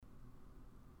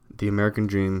The American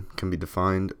dream can be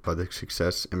defined by the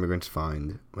success immigrants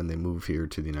find when they move here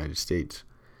to the United States.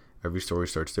 Every story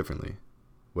starts differently.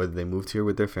 Whether they moved here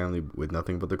with their family with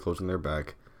nothing but their clothes on their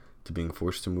back, to being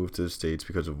forced to move to the States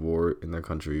because of war in their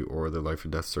country or their life or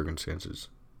death circumstances.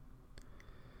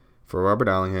 For Robert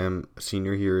Allingham, a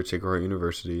senior here at Sacred Heart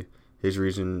University, his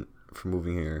reason for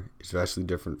moving here is vastly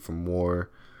different from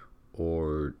war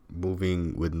or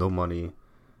moving with no money,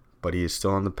 but he is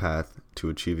still on the path to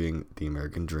achieving the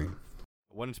American dream.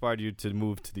 What inspired you to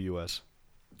move to the U.S.?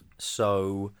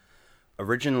 So,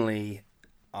 originally,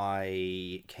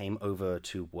 I came over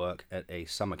to work at a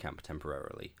summer camp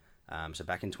temporarily. So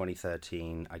back in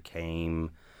 2013, I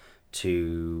came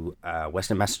to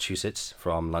Western Massachusetts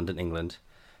from London, England,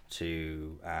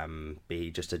 to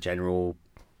be just a general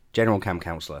camp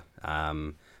counselor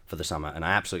for the summer, and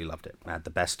I absolutely loved it. I had the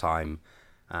best time.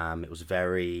 It was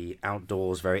very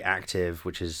outdoors, very active,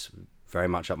 which is very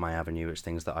much up my avenue. It's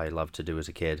things that I loved to do as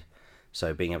a kid.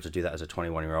 So being able to do that as a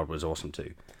 21-year-old was awesome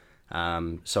too.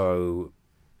 So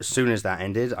as soon as that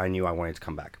ended, I knew I wanted to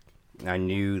come back. I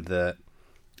knew that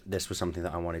this was something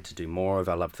that I wanted to do more of.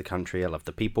 I loved the country. I loved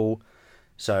the people.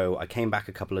 So I came back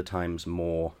a couple of times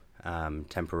more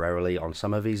temporarily on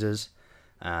summer visas.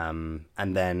 And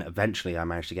then eventually I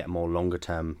managed to get a more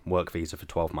longer-term work visa for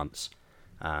 12 months.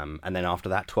 And then after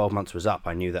that 12 months was up,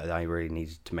 I knew that I really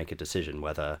needed to make a decision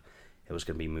whether it was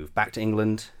going to be moved back to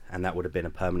England, and that would have been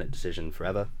a permanent decision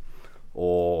forever,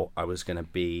 or I was going to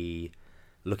be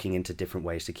looking into different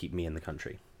ways to keep me in the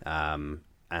country.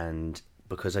 And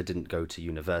because I didn't go to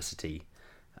university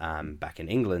back in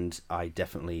England, I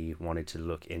definitely wanted to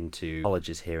look into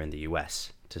colleges here in the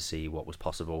US to see what was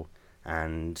possible,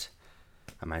 and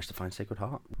I managed to find Sacred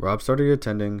Heart. Rob started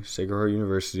attending Sacred Heart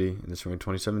University in the spring of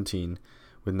 2017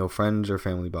 with no friends or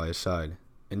family by his side,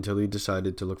 until he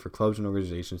decided to look for clubs and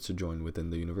organizations to join within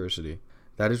the university.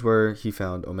 That is where he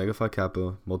found Omega Phi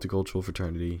Kappa Multicultural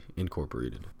Fraternity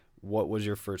Incorporated. What was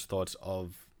your first thoughts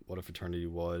of what a fraternity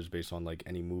was, based on like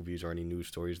any movies or any news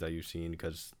stories that you've seen?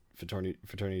 Because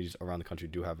fraternities around the country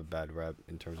do have a bad rep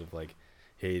in terms of like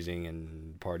hazing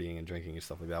and partying and drinking and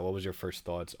stuff like that. What was your first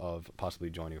thoughts of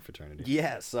possibly joining a fraternity?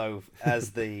 Yeah, so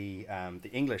as the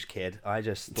English kid, I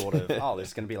just thought of, this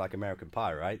is going to be like American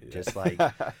Pie, right? Yeah. Just like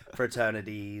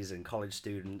fraternities and college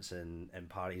students and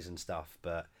parties and stuff.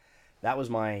 But that was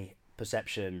my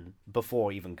perception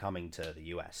before even coming to the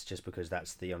US, just because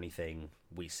that's the only thing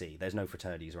we see. There's no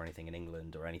fraternities or anything in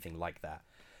England or anything like that.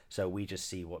 So we just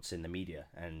see what's in the media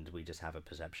and we just have a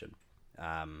perception.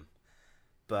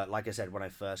 But like I said, when I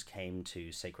first came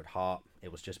to Sacred Heart,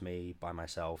 it was just me by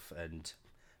myself, and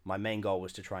my main goal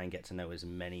was to try and get to know as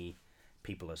many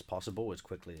people as possible, as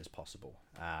quickly as possible.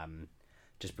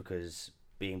 Just because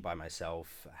being by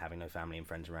myself, having no family and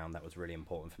friends around, that was really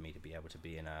important for me to be able to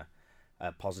be in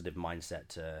a positive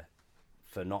mindset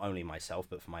for not only myself,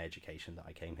 but for my education that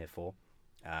I came here for.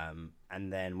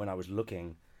 And then when I was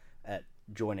looking at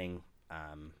joining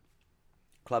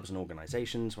clubs and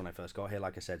organizations, when I first got here,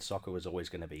 like I said, soccer was always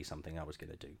going to be something I was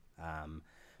going to do.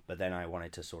 But then I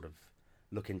wanted to sort of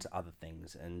look into other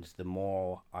things, and the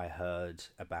more I heard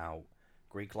about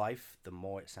Greek life, the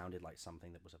more it sounded like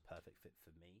something that was a perfect fit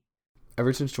for me.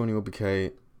 Ever since joining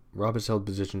OPK, Rob has held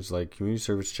positions like Community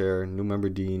Service Chair, New Member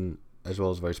Dean, as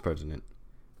well as Vice President.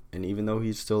 And even though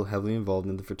he's still heavily involved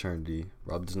in the fraternity,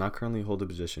 Rob does not currently hold a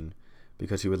position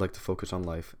because he would like to focus on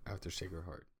life after Sacred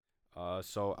Heart.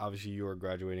 So obviously you are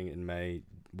graduating in May.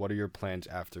 What are your plans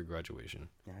after graduation?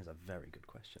 Yeah, that's a very good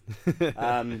question.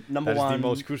 Number That's one, the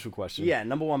most crucial question. Yeah,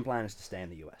 number one plan is to stay in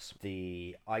the US.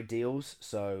 The ideals,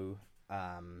 so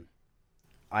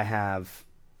I have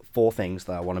 4 things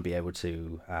that I want to be able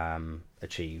to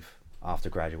achieve after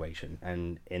graduation,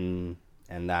 and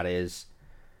that is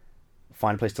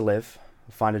find a place to live,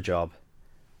 find a job,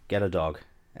 get a dog,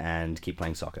 and keep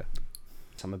playing soccer.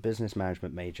 So I'm a business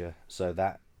management major, so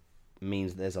that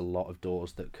means there's a lot of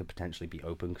doors that could potentially be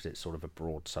open because it's sort of a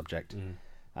broad subject. And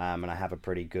I have a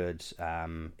pretty good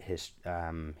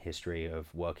history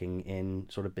of working in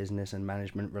sort of business and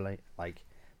management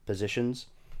positions.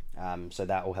 So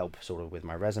that will help sort of with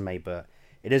my resume, but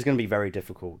it is going to be very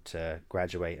difficult to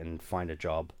graduate and find a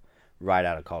job right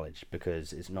out of college,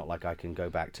 because it's not like I can go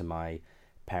back to my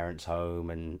parents' home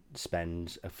and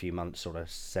spend a few months sort of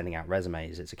sending out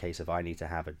resumes. It's a case of I need to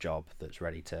have a job that's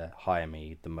ready to hire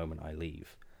me the moment I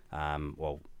leave,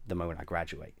 the moment I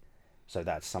graduate. So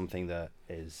that's something that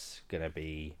is going to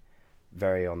be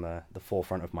very on the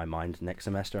forefront of my mind next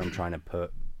semester. I'm trying to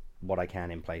put what I can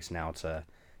in place now to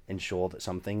ensure that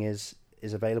something is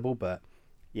available. But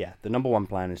yeah, the number one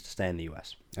plan is to stay in the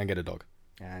US. And get a dog.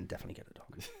 And definitely get a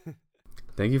dog.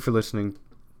 Thank you for listening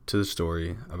to the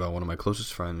story about one of my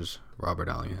closest friends, Robert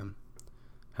Allingham.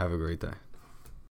 Have a great day.